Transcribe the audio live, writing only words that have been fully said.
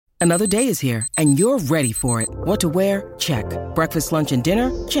Another day is here, and you're ready for it. What to wear? Check. Breakfast, lunch, and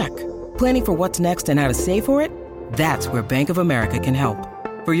dinner? Check. Planning for what's next and how to save for it? That's where Bank of America can help.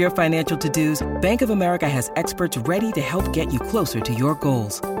 For your financial to-dos, Bank of America has experts ready to help get you closer to your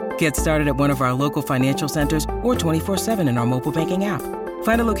goals. Get started at one of our local financial centers or 24/7 in our mobile banking app.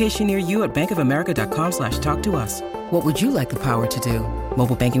 Find a location near you at bankofamerica.com/talktous. What would you like the power to do?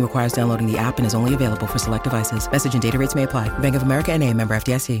 Mobile banking requires downloading the app and is only available for select devices. Message and data rates may apply. Bank of America N.A., member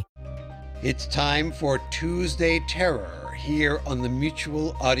FDIC. It's time for Tuesday Terror here on the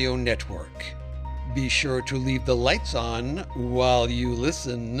Mutual Audio Network. Be sure to leave the lights on while you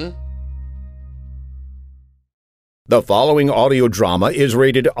listen. The following audio drama is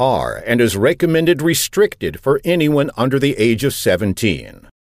rated R and is recommended restricted for anyone under the age of 17.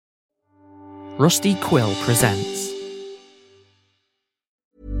 Rusty Quill presents.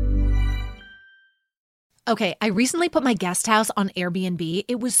 Okay, I recently put my guest house on Airbnb.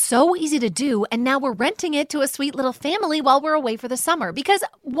 It was so easy to do, and now we're renting it to a sweet little family while we're away for the summer. Because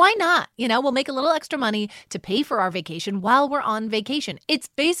why not? We'll make a little extra money to pay for our vacation while we're on vacation. It's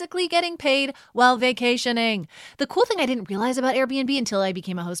basically getting paid while vacationing. The cool thing I didn't realize about Airbnb until I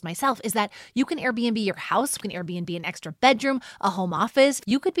became a host myself is that you can Airbnb your house, you can Airbnb an extra bedroom, a home office.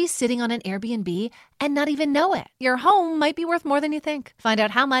 You could be sitting on an Airbnb and not even know it. Your home might be worth more than you think. Find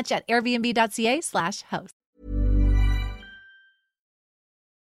out how much at airbnb.ca/host.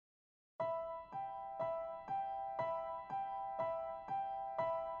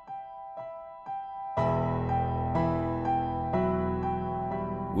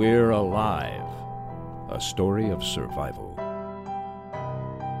 We're Alive, a story of survival.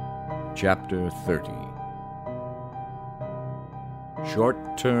 Chapter 30.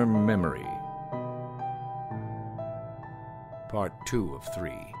 Short-term memory. Part 2 of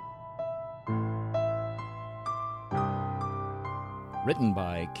 3. Written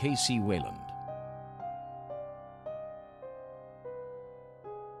by K.C. Wayland.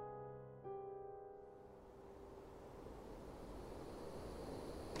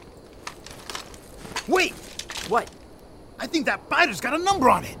 Wait! What? I think that biter's got a number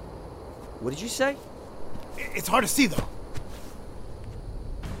on it. What did you say? It's hard to see, though.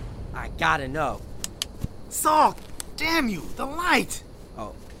 I gotta know. Saul, damn you, the light!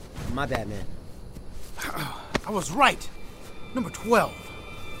 Oh, my bad, man. I was right. Number 12.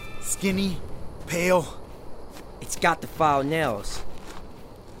 Skinny, pale. It's got the foul nails.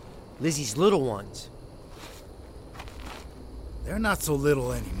 Lizzie's little ones. They're not so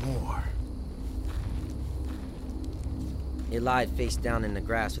little anymore. It lied face down in the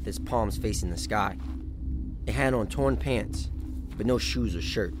grass with its palms facing the sky. It had on torn pants, but no shoes or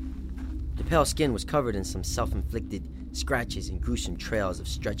shirt. The pale skin was covered in some self-inflicted scratches and gruesome trails of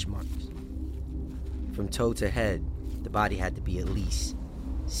stretch marks. From toe to head, the body had to be at least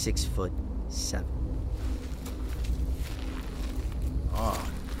 6'7". Oh,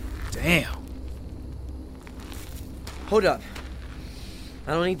 damn. Hold up.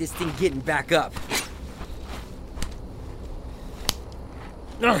 I don't need this thing getting back up.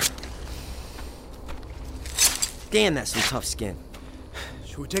 Damn, that's some tough skin.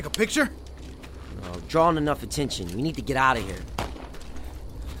 Should we take a picture? No, drawing enough attention. We need to get out of here.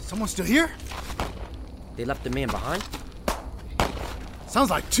 Someone still here? They left the man behind? Sounds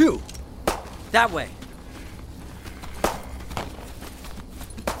like two. That way.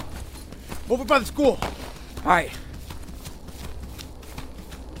 Over by the school. All right.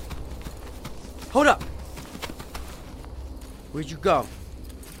 Hold up. Where'd you go?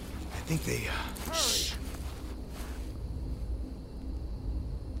 I think they, Shh.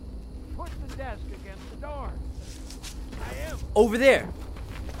 Push the desk against the door. I am. Over there.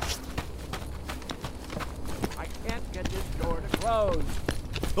 I can't get this door to close.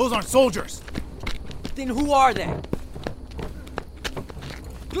 Those aren't soldiers. Then who are they?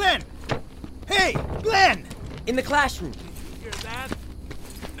 Glenn! Hey, Glenn! In the classroom. You hear that?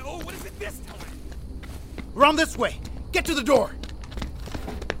 No, what is it this time? Around this way. Get to the door.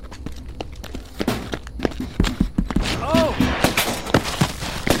 Oh!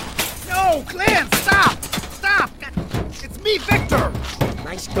 No, Glenn, stop! Stop! It's me, Victor!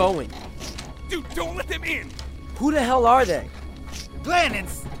 Nice going. Dude, don't let them in. Who the hell are they? Glenn and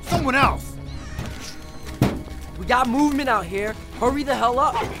someone else. We got movement out here. Hurry the hell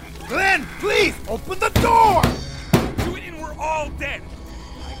up. Glenn, please, open the door! Do it and we're all dead.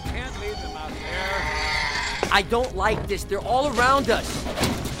 I can't leave them out there. I don't like this. They're all around us.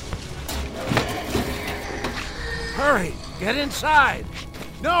 Hurry, get inside.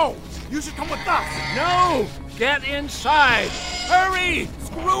 No, you should come with us. No, get inside. Hurry!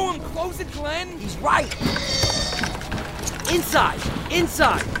 Screw him. Close it, Glenn. He's right. Inside.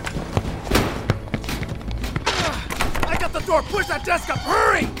 Inside. got the door! Push that desk up!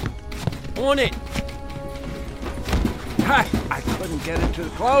 Hurry! On it! I couldn't get it to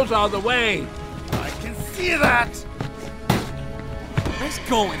close all the way. I can see that! Nice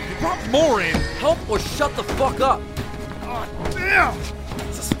going. You brought more in. Help or shut the fuck up! Oh, damn!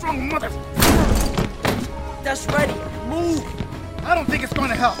 It's a strong mother... That's ready. Move! I don't think it's going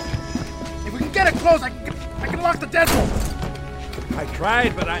to help. If we can get it closed, I can lock the deadbolt. I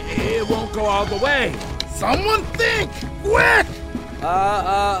tried, but it won't go all the way. Someone think! Quick!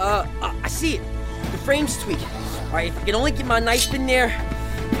 I see it. The frame's tweaked. All right, if I can only get my knife in there.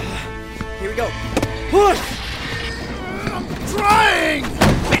 Here we go. Push! I'm trying!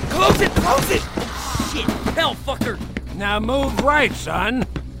 Wait, close it! Close it! Shit! Hell, fucker! Now move right, son.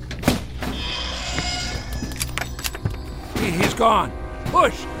 He's gone.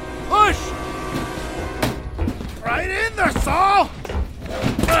 Push! Push! Right in there, Saul!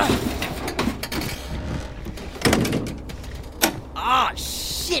 Ah,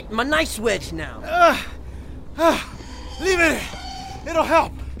 shit! My knife's wedged now. Leave it. It'll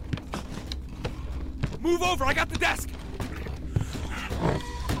help. Move over. I got the desk.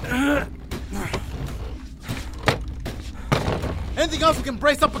 Anything else we can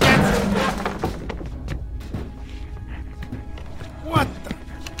brace up against? What the?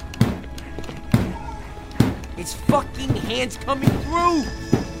 It's fucking hands coming through!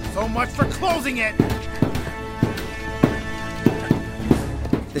 So much for closing it!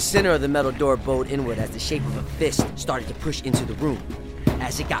 The center of the metal door bowed inward as the shape of a fist started to push into the room.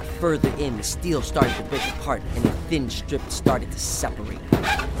 As it got further in, the steel started to break apart and a thin strip started to separate.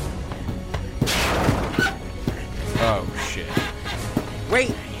 Oh, shit.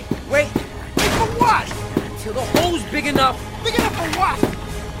 Wait! Wait for what? Till the hole's big enough! Big enough for what?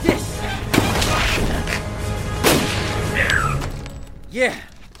 This! Yeah!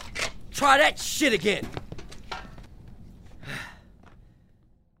 Try that shit again!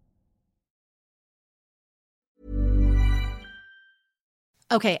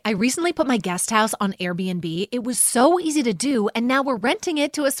 Okay, I recently put my guest house on Airbnb. It was so easy to do, and now we're renting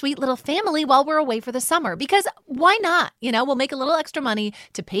it to a sweet little family while we're away for the summer. Because why not? We'll make a little extra money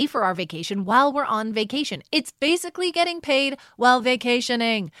to pay for our vacation while we're on vacation. It's basically getting paid while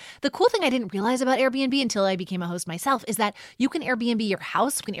vacationing. The cool thing I didn't realize about Airbnb until I became a host myself is that you can Airbnb your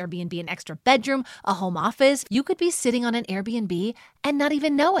house, you can Airbnb an extra bedroom, a home office. You could be sitting on an Airbnb and not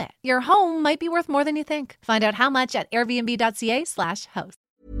even know it. Your home might be worth more than you think. Find out how much at airbnb.ca/host.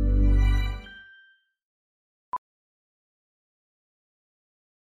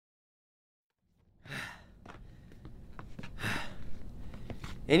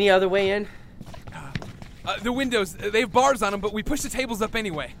 Any other way in? The windows, they have bars on them, but we push the tables up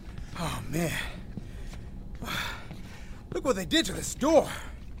anyway. Oh, man. Look what they did to this door.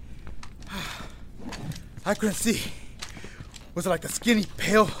 I couldn't see. Was it like the skinny,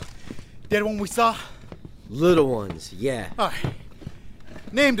 pale, dead one we saw? Little ones, yeah. All right.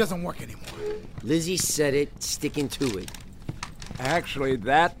 Name doesn't work anymore. Lizzie said it, sticking to it. Actually,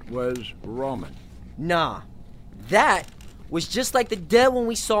 that was Roman. Nah, that was just like the dead one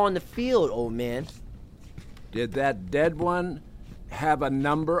we saw in the field, old man. Did that dead one have a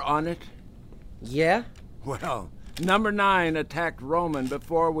number on it? Yeah? Well, number 9 attacked Roman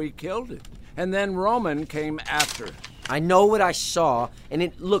before we killed it. And then Roman came after us. I know what I saw, and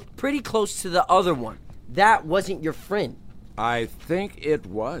it looked pretty close to the other one. That wasn't your friend. I think it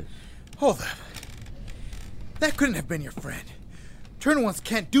was. Hold up. That couldn't have been your friend. Turn ones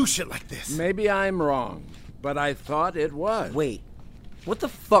can't do shit like this. Maybe I'm wrong, but I thought it was. Wait, what the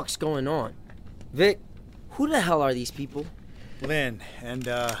fuck's going on? Vic, who the hell are these people? Lynn and,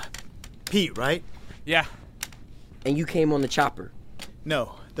 Pete, right? Yeah. And you came on the chopper?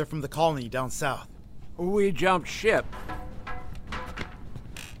 No, they're from the colony down south. We jumped ship.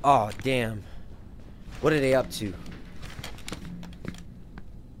 Oh, damn. What are they up to?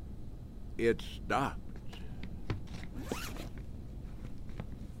 It stopped.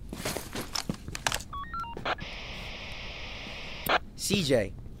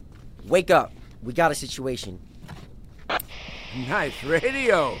 CJ, wake up. We got a situation. Nice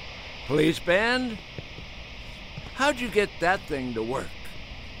radio. Police band? How'd you get that thing to work?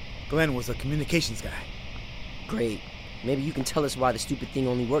 Glenn was a communications guy. Great. Maybe you can tell us why the stupid thing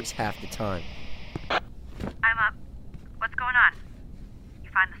only works half the time. I'm up. What's going on? You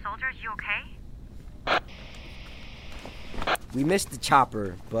find the soldiers? You okay? We missed the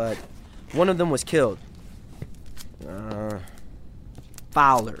chopper, but one of them was killed.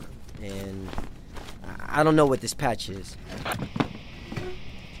 Fowler. And I don't know what this patch is.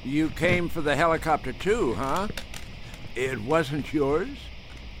 You came for the helicopter too, huh? It wasn't yours?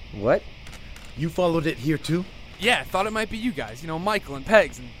 What? You followed it here too? Yeah, thought it might be you guys. You know, Michael and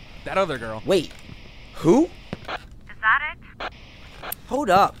Pegs and that other girl. Wait, who? Is that it? Hold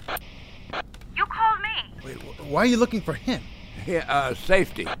up. You called me. Wait, why are you looking for him? Yeah,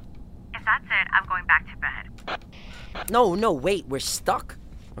 safety. If that's it, I'm going back to bed. No, wait, we're stuck.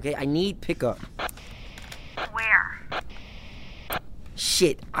 Okay, I need pickup. Where?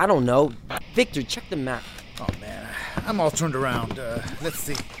 Shit, I don't know. Victor, check the map. Oh, man, I'm all turned around. Let's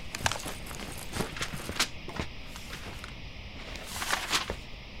see.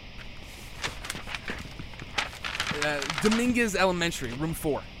 Dominguez Elementary, room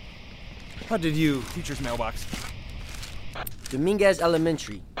 4. How did you... Teacher's mailbox. Dominguez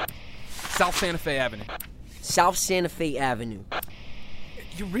Elementary. South Santa Fe Avenue. South Santa Fe Avenue.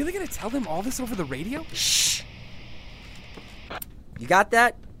 You're really gonna tell them all this over the radio? Shh. You got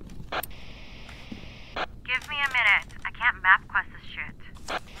that? Give me a minute. I can't MapQuest this shit.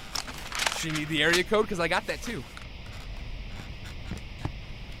 She need the area code? Because I got that too.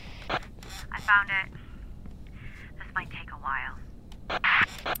 I found it. This might take a while.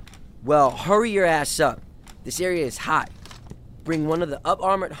 Well, hurry your ass up. This area is hot. Bring one of the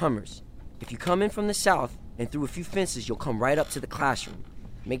up-armored Hummers. If you come in from the south and through a few fences, you'll come right up to the classroom.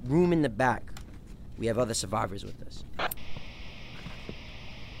 Make room in the back. We have other survivors with us.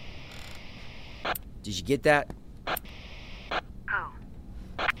 Did you get that? Who?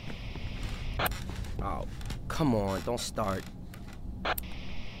 Oh, come on, don't start.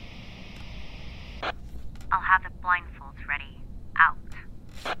 I'll have the blindfolds ready. Out.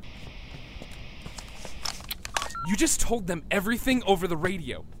 You just told them everything over the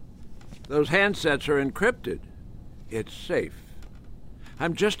radio. Those handsets are encrypted. It's safe.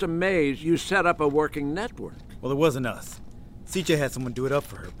 I'm just amazed you set up a working network. Well, it wasn't us. CJ had someone do it up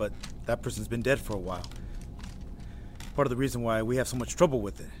for her, but that person's been dead for a while. Part of the reason why we have so much trouble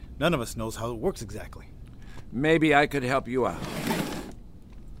with it. None of us knows how it works exactly. Maybe I could help you out.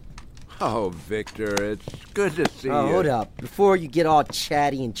 Oh, Victor, it's good to see you. Hold up. Before you get all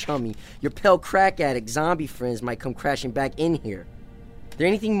chatty and chummy, your pale crack addict zombie friends might come crashing back in here. Is there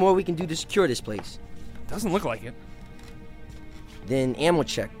anything more we can do to secure this place? Doesn't look like it. Then ammo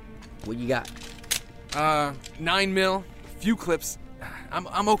check. What you got? 9 mil, few clips.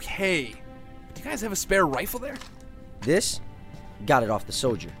 I'm okay. Do you guys have a spare rifle there? This? Got it off the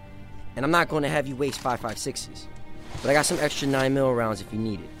soldier. And I'm not going to have you waste 5.56s. But I got some extra 9 mil rounds if you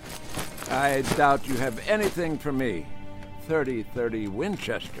need it. I doubt you have anything for me. 30-30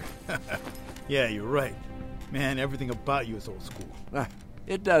 Winchester. Yeah, you're right. Man, everything about you is old school.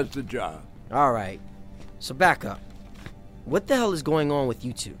 It does the job. All right. So back up. What the hell is going on with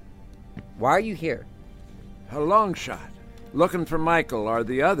you two? Why are you here? A long shot. Looking for Michael or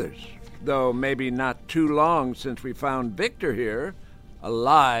the others. Though maybe not too long since we found Victor here.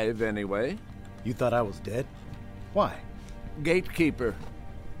 Alive, anyway. You thought I was dead? Why? Gatekeeper.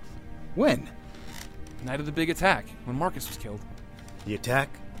 When? Night of the big attack, when Marcus was killed. The attack?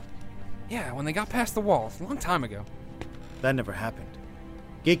 Yeah, when they got past the wall, a long time ago. That never happened.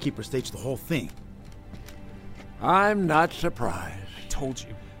 Gatekeeper staged the whole thing. I'm not surprised. I told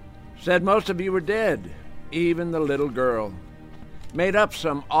you. Said most of you were dead, even the little girl. Made up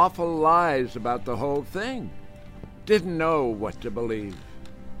some awful lies about the whole thing. Didn't know what to believe.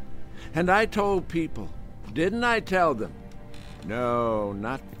 And I told people, didn't I tell them? No,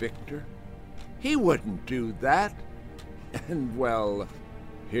 not Victor. He wouldn't do that. And, well,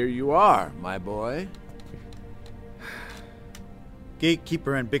 here you are, my boy.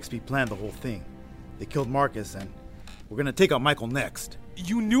 Gatekeeper and Bixby planned the whole thing. They killed Marcus, and we're gonna take out Michael next.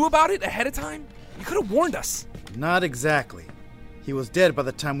 You knew about it ahead of time? You could have warned us. Not exactly. He was dead by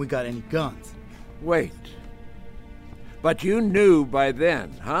the time we got any guns. Wait. But you knew by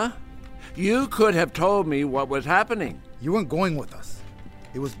then, huh? You could have told me what was happening. You weren't going with us.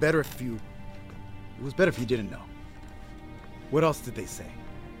 It was better if you didn't know. What else did they say?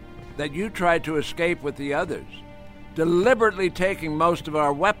 That you tried to escape with the others, deliberately taking most of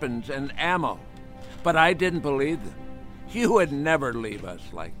our weapons and ammo. But I didn't believe them. You would never leave us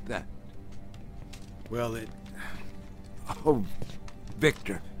like that. Well, Oh,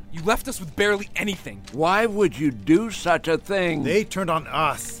 Victor. You left us with barely anything. Why would you do such a thing? They turned on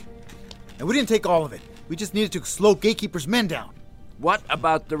us. And we didn't take all of it. We just needed to slow Gatekeeper's men down. What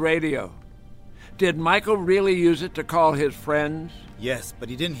about the radio? Did Michael really use it to call his friends? Yes, but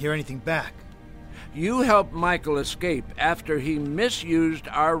he didn't hear anything back. You helped Michael escape after he misused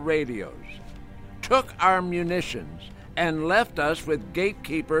our radios, took our munitions, and left us with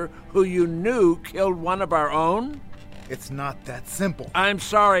Gatekeeper, who you knew killed one of our own? It's not that simple. I'm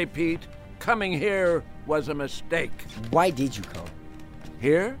sorry, Pete. Coming here was a mistake. Why did you come?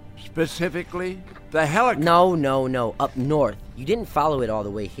 Here, specifically, the helicopter. No. Up north. You didn't follow it all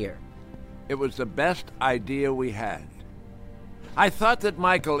the way here. It was the best idea we had. I thought that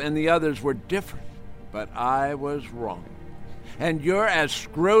Michael and the others were different, but I was wrong. And you're as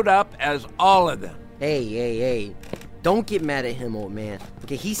screwed up as all of them. Hey. Don't get mad at him, old man.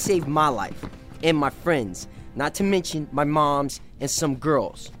 Okay, he saved my life. And my friends. Not to mention my mom's and some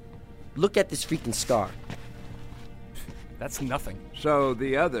girls. Look at this freaking scar. That's nothing. So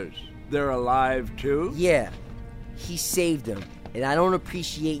the others, they're alive too? Yeah. He saved them. And I don't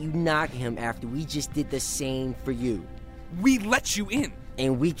appreciate you knocking him after we just did the same for you. We let you in.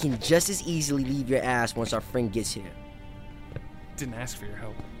 And we can just as easily leave your ass once our friend gets here. Didn't ask for your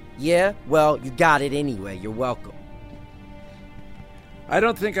help. Yeah? Well, you got it anyway. You're welcome. I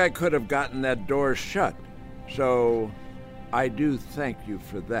don't think I could have gotten that door shut, so I do thank you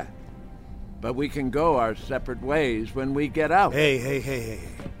for that. But we can go our separate ways when we get out. Hey.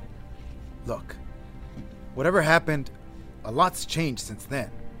 Look, whatever happened, a lot's changed since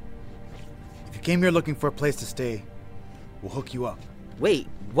then. If you came here looking for a place to stay, we'll hook you up. Wait,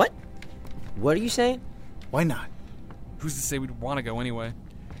 what? What are you saying? Why not? Who's to say we'd want to go anyway?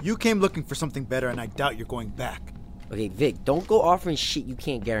 You came looking for something better, and I doubt you're going back. Okay, Vic, don't go offering shit you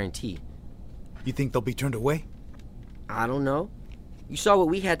can't guarantee. You think they'll be turned away? I don't know. You saw what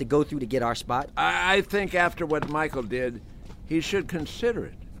we had to go through to get our spot. I think after what Michael did, he should consider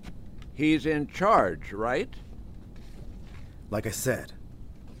it. He's in charge, right? Like I said,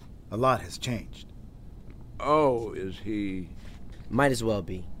 a lot has changed. Oh, is he? Might as well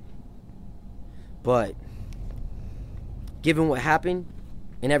be. But, given what happened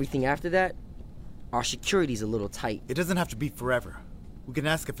and everything after that, our security's a little tight. It doesn't have to be forever. We can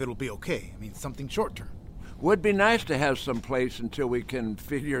ask if it'll be okay. I mean, something short term. Would be nice to have some place until we can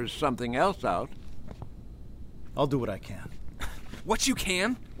figure something else out. I'll do what I can. What you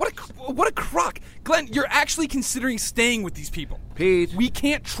can? What a crock! Glenn, you're actually considering staying with these people. Pete. We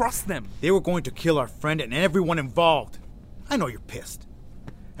can't trust them. They were going to kill our friend and everyone involved. I know you're pissed.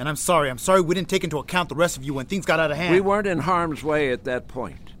 And I'm sorry we didn't take into account the rest of you when things got out of hand. We weren't in harm's way at that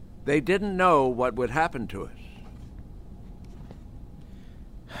point. They didn't know what would happen to us.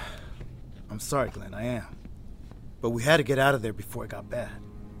 I'm sorry, Glenn, I am. But we had to get out of there before it got bad.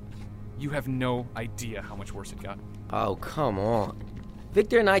 You have no idea how much worse it got. Oh, come on.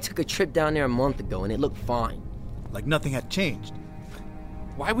 Victor and I took a trip down there a month ago and it looked fine. Like nothing had changed.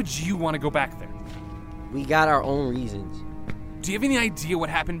 Why would you want to go back there? We got our own reasons. Do you have any idea what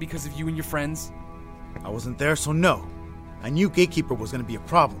happened because of you and your friends? I wasn't there, so no. I knew Gatekeeper was going to be a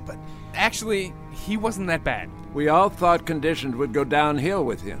problem, but... Actually, he wasn't that bad. We all thought conditions would go downhill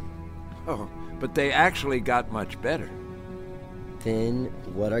with him. Oh, but they actually got much better. Then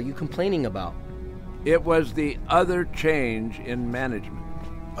what are you complaining about? It was the other change in management.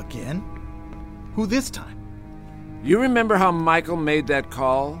 Again? Who this time? You remember how Michael made that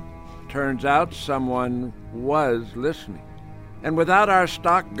call? Turns out someone was listening. And without our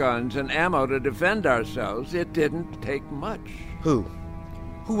stock guns and ammo to defend ourselves, it didn't take much. Who?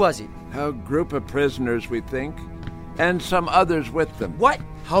 Who was it? A group of prisoners, we think. And some others with them. What?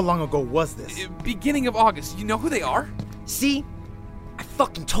 How long ago was this? Beginning of August. You know who they are? See? I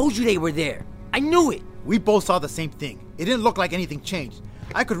fucking told you they were there. I knew it. We both saw the same thing. It didn't look like anything changed.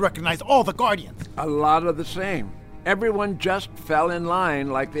 I could recognize all the Guardians. A lot of the same. Everyone just fell in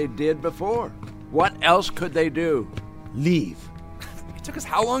line like they did before. What else could they do? Leave. It took us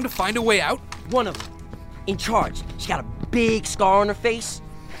how long to find a way out? One of them. In charge. She got a big scar on her face.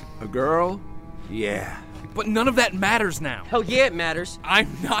 A girl? Yeah. But none of that matters now. Hell yeah, it matters. I'm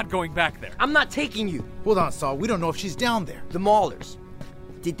not going back there. I'm not taking you. Hold on, Saul. We don't know if she's down there. The Maulers.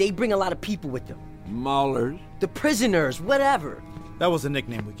 Did they bring a lot of people with them? Maulers? The prisoners, whatever. That was the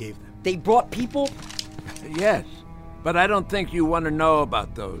nickname we gave them. They brought people? Yes. But I don't think you want to know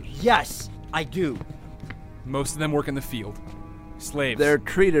about those. Yes, I do. Most of them work in the field. Slaves. They're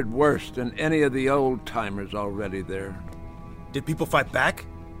treated worse than any of the old-timers already there. Did people fight back?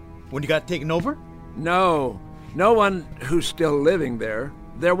 When you got taken over? No. No one who's still living there.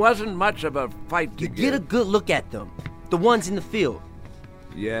 There wasn't much of a fight to You get a good look at them. The ones in the field.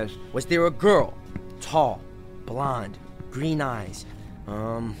 Yes. Was there a girl? Tall, blonde, green eyes,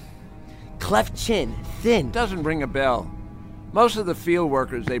 cleft chin, thin. Doesn't ring a bell. Most of the field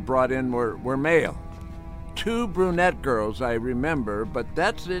workers they brought in were male. 2 brunette girls I remember, but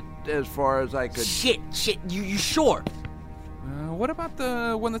that's it as far as I could... Shit, you sure? What about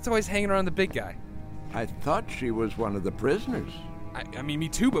the one that's always hanging around the big guy? I thought she was one of the prisoners. I mean, me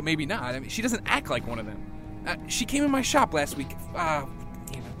too, but maybe not. I mean, she doesn't act like one of them. She came in my shop last week. What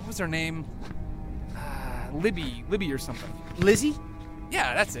was her name? Libby or something. Lizzie?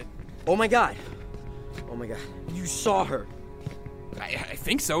 Yeah, that's it. Oh my god. You saw her. I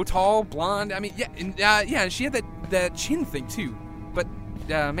think so. Tall, blonde. I mean, yeah, she had that chin thing too. But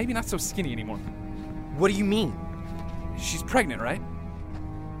maybe not so skinny anymore. What do you mean? She's pregnant, right?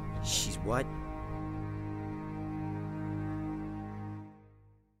 She's what?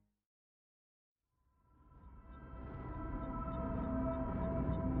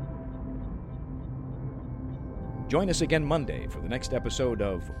 Join us again Monday for the next episode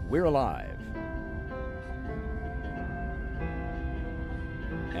of We're Alive.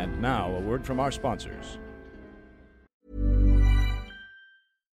 And now, a word from our sponsors.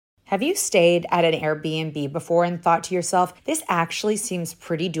 Have you stayed at an Airbnb before and thought to yourself, this actually seems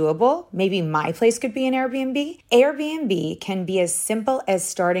pretty doable? Maybe my place could be an Airbnb? Airbnb can be as simple as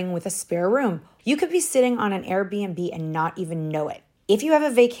starting with a spare room. You could be sitting on an Airbnb and not even know it. If you have a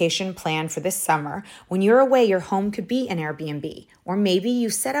vacation planned for this summer, when you're away, your home could be an Airbnb. Or maybe you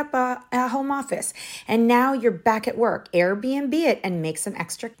set up a home office and now you're back at work. Airbnb it and make some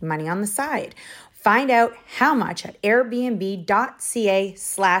extra money on the side. Find out how much at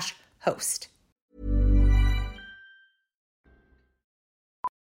airbnb.ca/host.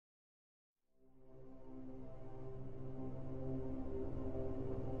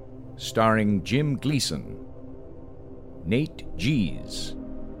 Starring Jim Gleason, Nate Gies,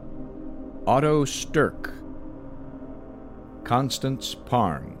 Otto Stirk, Constance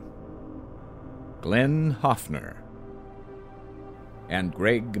Parn, Glenn Hoffner, and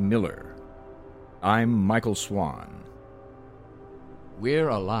Greg Miller. I'm Michael Swan. We're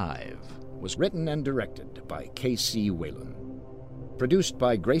Alive was written and directed by K.C. Wayland. Produced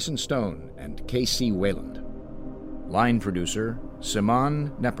by Grayson Stone and K.C. Wayland. Line producer,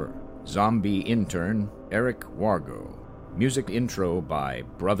 Simon Nepper. Zombie intern, Eric Wargo. Music intro by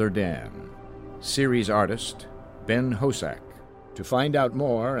Brother Dan. Series artist, Ben Hosak. To find out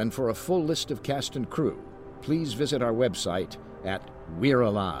more and for a full list of cast and crew, please visit our website at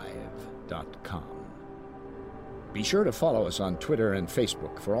we'realive.com. Be sure to follow us on Twitter and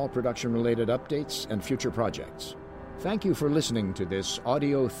Facebook for all production-related updates and future projects. Thank you for listening to this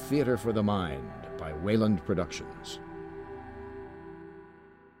audio theater for the mind by Wayland Productions.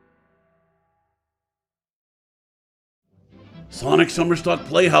 Sonic Summerstock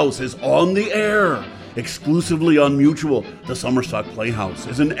Playhouse is on the air, exclusively on Mutual. The Summerstock Playhouse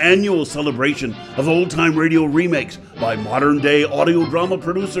is an annual celebration of old-time radio remakes by modern-day audio drama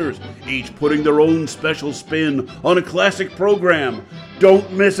producers, each putting their own special spin on a classic program.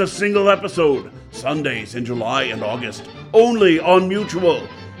 Don't miss a single episode. Sundays in July and August, only on Mutual.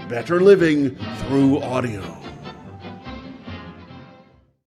 Better living through audio.